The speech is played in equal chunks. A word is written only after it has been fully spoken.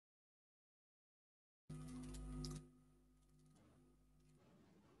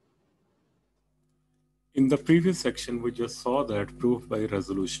In the previous section, we just saw that proof by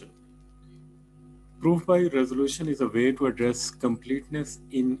resolution. Proof by resolution is a way to address completeness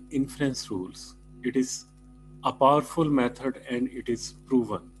in inference rules. It is a powerful method and it is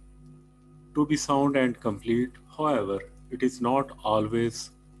proven to be sound and complete. However, it is not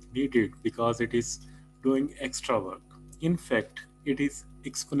always needed because it is doing extra work. In fact, it is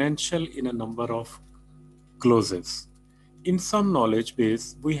exponential in a number of clauses. In some knowledge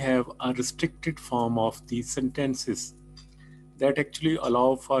base, we have a restricted form of these sentences that actually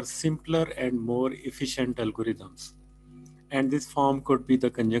allow for simpler and more efficient algorithms. And this form could be the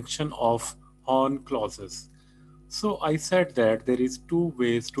conjunction of Horn clauses. So I said that there is two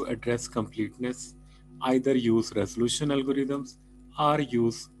ways to address completeness: either use resolution algorithms or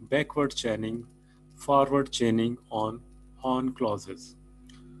use backward chaining, forward chaining on Horn clauses.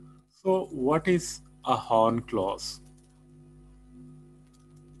 So what is a Horn clause?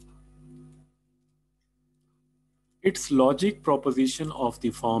 Its logic proposition of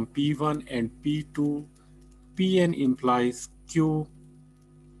the form P1 and P2, Pn implies Q.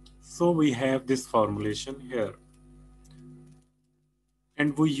 So we have this formulation here.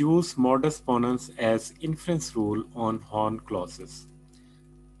 And we use modus ponens as inference rule on Horn clauses.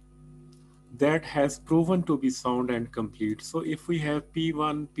 That has proven to be sound and complete. So if we have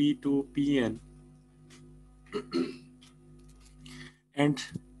P1, P2, Pn, and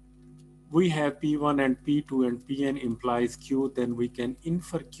we have P1 and P2 and Pn implies Q, then we can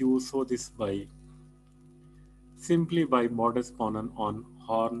infer Q. So this by simply by modus ponens on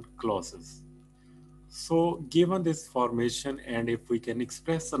Horn clauses. So given this formation, and if we can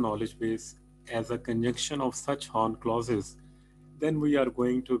express the knowledge base as a conjunction of such Horn clauses, then we are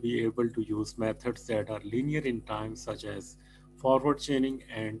going to be able to use methods that are linear in time, such as forward chaining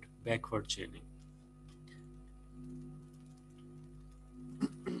and backward chaining.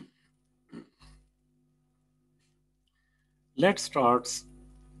 Let's start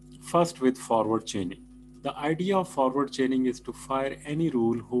first with forward chaining. The idea of forward chaining is to fire any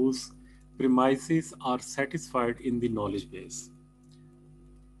rule whose premises are satisfied in the knowledge base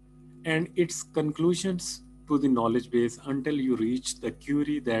and its conclusions to the knowledge base until you reach the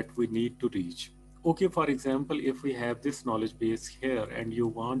query that we need to reach. Okay, for example, if we have this knowledge base here and you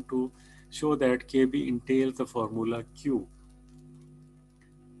want to show that KB entails the formula Q,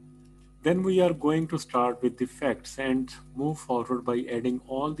 then we are going to start with the facts and move forward by adding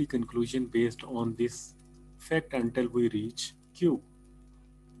all the conclusion based on this fact until we reach Q.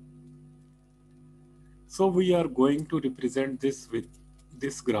 So we are going to represent this with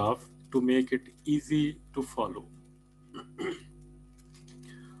this graph to make it easy to follow.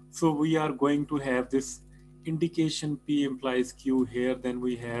 So we are going to have this indication P implies Q here. Then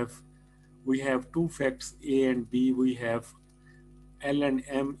we have two facts A and B. We have L and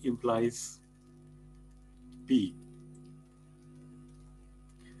M implies P.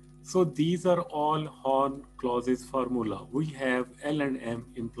 So these are all Horn clauses formula. We have L and M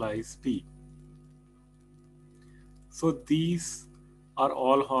implies P. So these are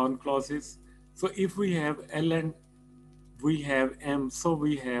all Horn clauses. So if we have L and we have M, so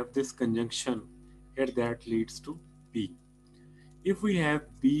we have this conjunction here that leads to P. If we have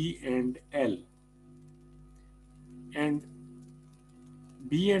B and L, and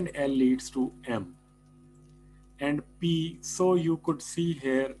B and L leads to M and P, so you could see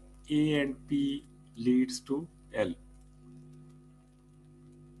here A and P leads to L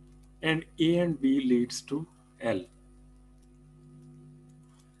and A and B leads to L.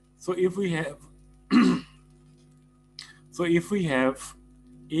 So if we have so if we have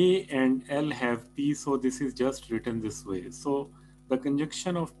A and L have P, so this is just written this way. So the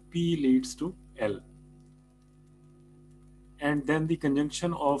conjunction of P leads to L, and then the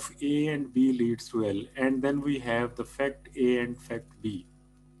conjunction of A and B leads to L, and then we have the fact A and fact B.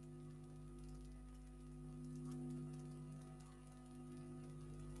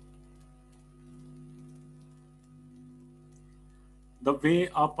 The way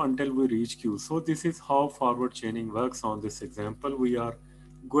up until we reach Q. So this is how forward chaining works. On this example, we are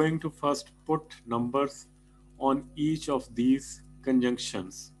going to first put numbers on each of these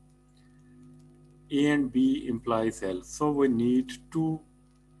conjunctions. A and B implies L. So we need two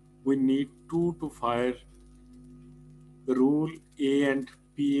to fire the rule A and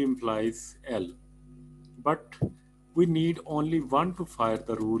P implies L. But we need only one to fire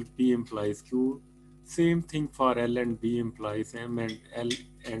the rule P implies Q. Same thing for L and B implies M, and L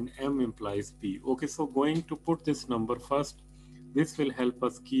and M implies P. Okay, so going to put this number first. This will help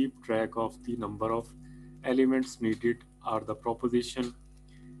us keep track of the number of elements needed or the proposition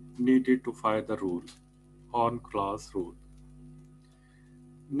needed to fire the rule, Horn clause rule.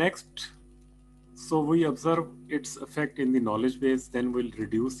 Next, So we observe its effect in the knowledge base, then we'll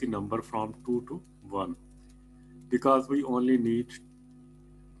reduce the number from 2 to 1 because we only need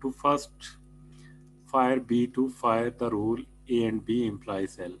to first fire B to fire the rule A and B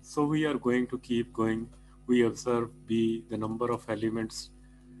implies L. So we are going to keep going. We observe B, the number of elements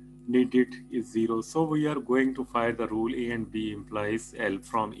needed is 0. So we are going to fire the rule A and B implies L.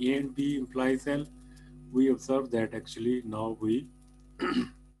 From A and B implies L, we observe that actually now we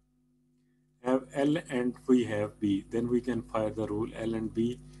have L and we have B. Then we can fire the rule L and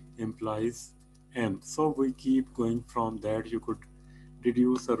B implies M. So we keep going from that. You could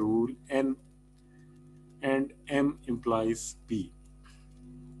deduce a rule N and M implies P.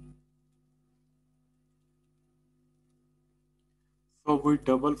 So we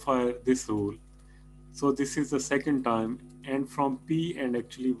double fire this rule. So this is the second time, and from P, and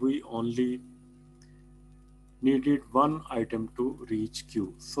actually we only needed one item to reach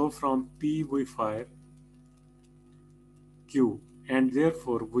Q. So from P we fire Q, and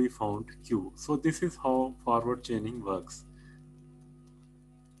therefore we found Q. So this is how forward chaining works.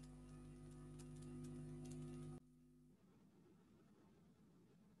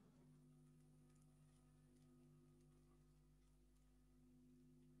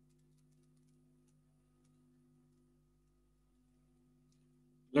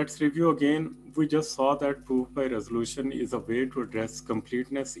 Let's review again. We just saw that proof by resolution is a way to address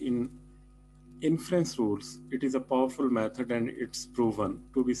completeness in inference rules. It is a powerful method and it's proven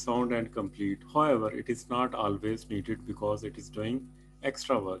to be sound and complete. However, it is not always needed because it is doing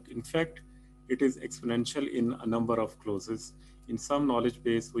extra work. In fact, it is exponential in a number of clauses. In some knowledge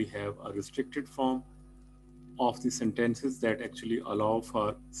base, we have a restricted form of the sentences that actually allow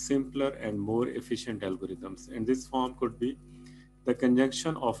for simpler and more efficient algorithms. And this form could be the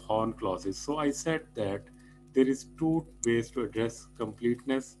conjunction of horn clauses. So I said that there is two ways to address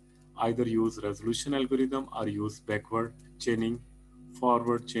completeness: either use resolution algorithm or use backward chaining,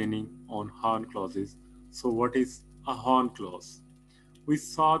 forward chaining on horn clauses. So what is a horn clause? We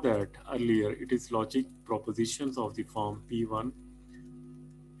saw that earlier. It is logic propositions of the form P1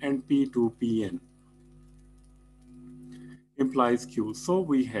 and P2 Pn implies Q. So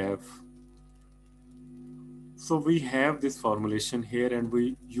we have this formulation here, and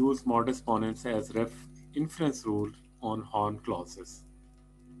we use modus ponens as ref inference rule on horn clauses.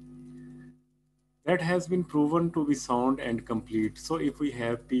 That has been proven to be sound and complete. So if we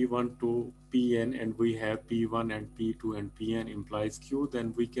have P1 to Pn and we have P1 and P2 and Pn implies Q,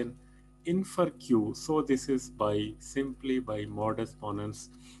 then we can infer Q. So this is by simply by modus ponens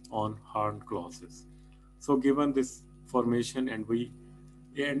on horn clauses. So given this formation, and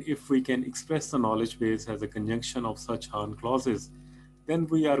if we can express the knowledge base as a conjunction of such horn clauses, then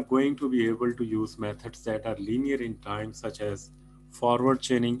we are going to be able to use methods that are linear in time, such as forward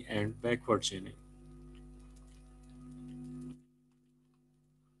chaining and backward chaining.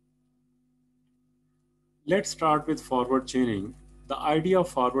 Let's start with forward chaining. The idea of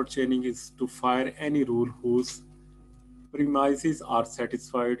forward chaining is to fire any rule whose premises are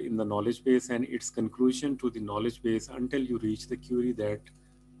satisfied in the knowledge base and its conclusion to the knowledge base until you reach the query that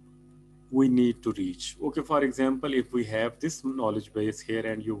we need to reach. Okay, for example, if we have this knowledge base here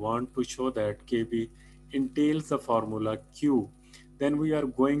and you want to show that KB entails the formula Q, then we are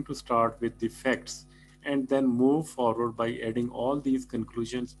going to start with the facts and then move forward by adding all these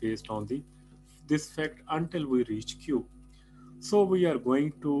conclusions based on this fact until we reach Q. So we are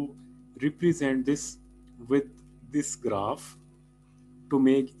going to represent this with this graph to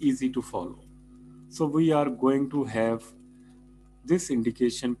make easy to follow. So we are going to have this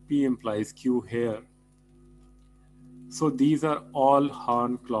indication P implies Q here. So these are all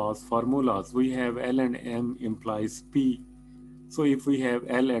horn clause formulas. We have L and M implies P. So if we have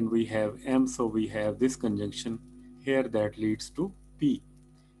L and we have M, so we have this conjunction here that leads to P.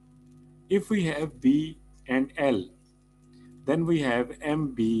 If we have B and L, then we have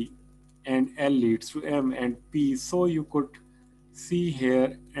MB and L leads to M and P. So you could see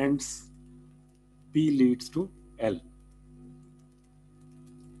here and P leads to L.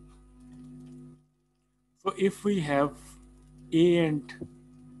 So if we have A and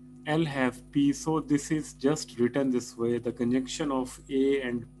L have P, so this is just written this way: the conjunction of A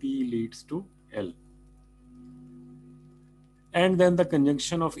and P leads to L. And then the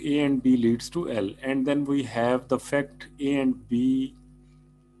conjunction of A and B leads to L. And then we have the fact A and B.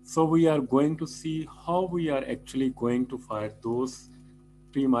 So we are going to see how we are actually going to fire those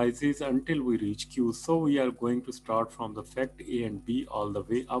premises until we reach Q. So we are going to start from the fact A and B all the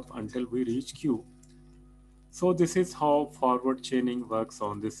way up until we reach Q. So this is how forward chaining works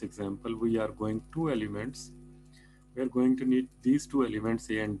on this example. We are going two elements. We are going to need these two elements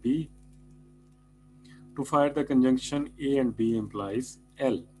A and B. To fire the conjunction A and B implies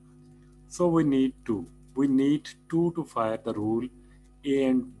L. So we need two. We need two to fire the rule A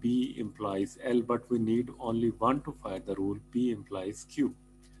and B implies L, but we need only one to fire the rule B implies Q.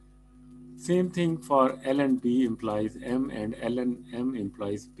 Same thing for L and B implies M and L and M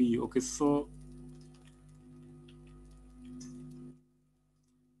implies B. Okay, so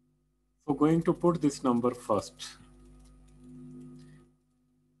going to put this number first.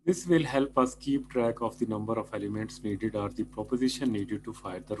 This will help us keep track of the number of elements needed or the proposition needed to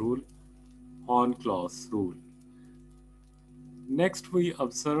fire the rule on clause rule. Next, we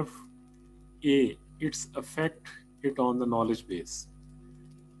observe A, its effect it on the knowledge base.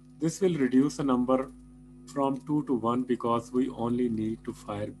 This will reduce the number from 2 to 1 because we only need to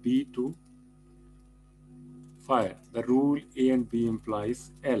fire B to fire. The rule A and B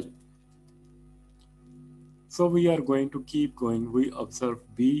implies L. So we are going to keep going. We observe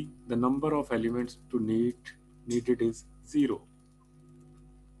B, the number of elements to needed is 0.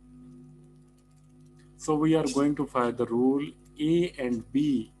 So we are going to fire the rule A and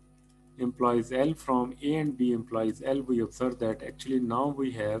B implies L. From A and B implies L, we observe that actually now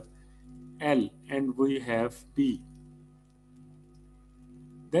we have L and we have B.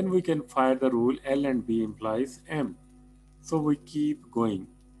 Then we can fire the rule L and B implies M. So we keep going.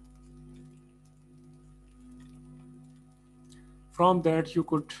 From that you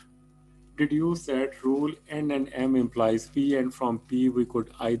could deduce that rule N and M implies P, and from P we could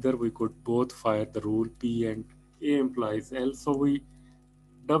both fire the rule P and A implies L. So we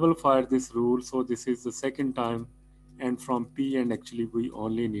double fire this rule. So this is the second time, and from P, and actually we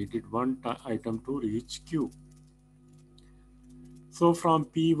only needed one item to reach Q. So from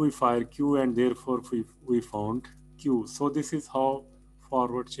P we fire Q, and therefore we found Q. So this is how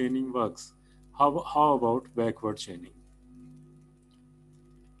forward chaining works. How about backward chaining?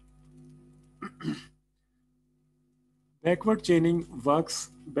 Backward chaining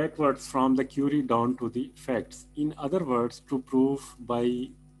works backwards from the query down to the facts. In other words, to prove by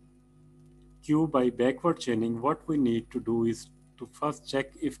Q by backward chaining, what we need to do is to first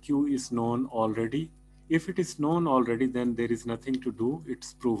check if Q is known already. If it is known already, then there is nothing to do,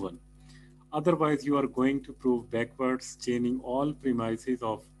 it's proven. Otherwise, you are going to prove backwards chaining all premises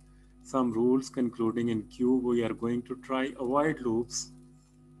of some rules concluding in Q. We are going to try avoid loops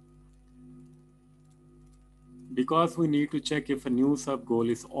because we need to check if a new sub goal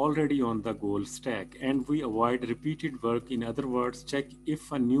is already on the goal stack, and we avoid repeated work. In other words, check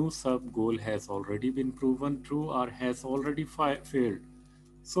if a new sub goal has already been proven true or has already failed.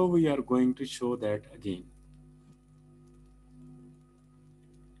 So we are going to show that again.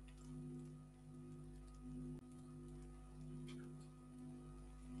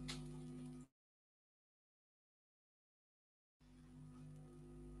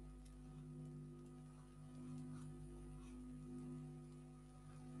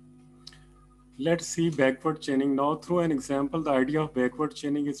 Let's see backward chaining now through an example. The idea of backward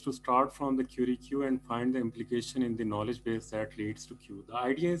chaining is to start from the query Q and find the implication in the knowledge base that leads to Q. The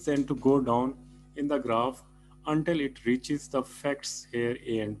idea is then to go down in the graph until it reaches the facts here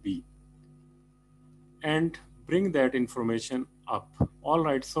A and B and bring that information up. All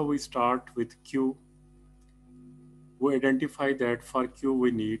right, so we start with Q. We identify that for Q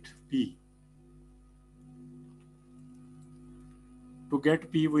we need P. To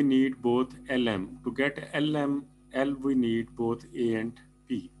get P, we need both LM. To get L, we need both A and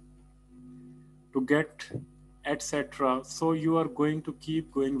P. To get etc. So you are going to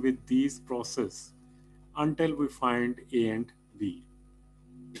keep going with these process until we find A and B.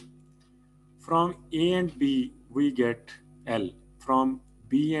 From A and B, we get L. From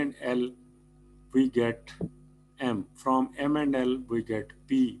B and L, we get M. From M and L, we get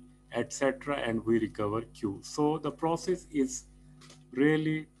P, etc. and we recover Q. So the process is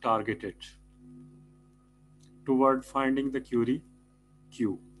really targeted toward finding the query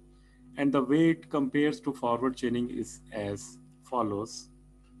Q. And the way it compares to forward chaining is as follows.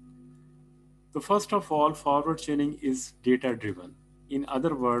 The first of all, forward chaining is data driven. In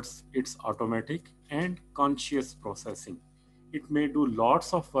other words, it's automatic and conscious processing. It may do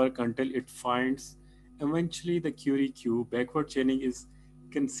lots of work until it finds eventually the query Q. Backward chaining is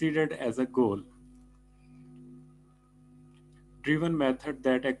considered as a goal driven method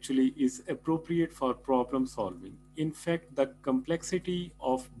that actually is appropriate for problem solving. In fact, the complexity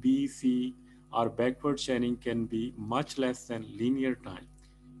of BC or backward chaining can be much less than linear time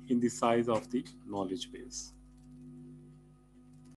in the size of the knowledge base.